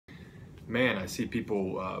Man, I see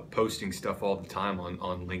people posting stuff all the time on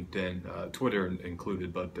LinkedIn, Twitter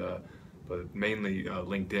included, but mainly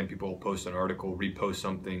LinkedIn. People will post an article, repost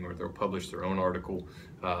something, or they'll publish their own article,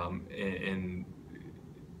 and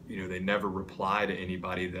they never reply to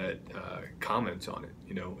anybody that comments on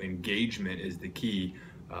it. Engagement is the key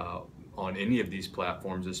on any of these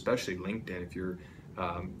platforms, especially LinkedIn. If you're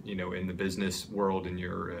in the business world and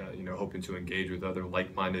you're hoping to engage with other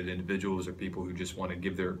like-minded individuals or people who just want to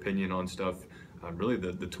give their opinion on stuff, really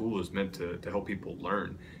the tool is meant to help people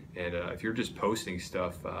learn. And if you're just posting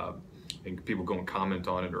stuff and people go and comment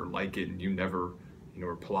on it or like it, and you never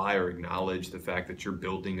reply or acknowledge the fact that you're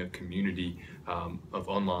building a community of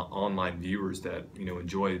online viewers that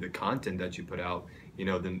enjoy the content that you put out,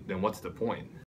 then what's the point?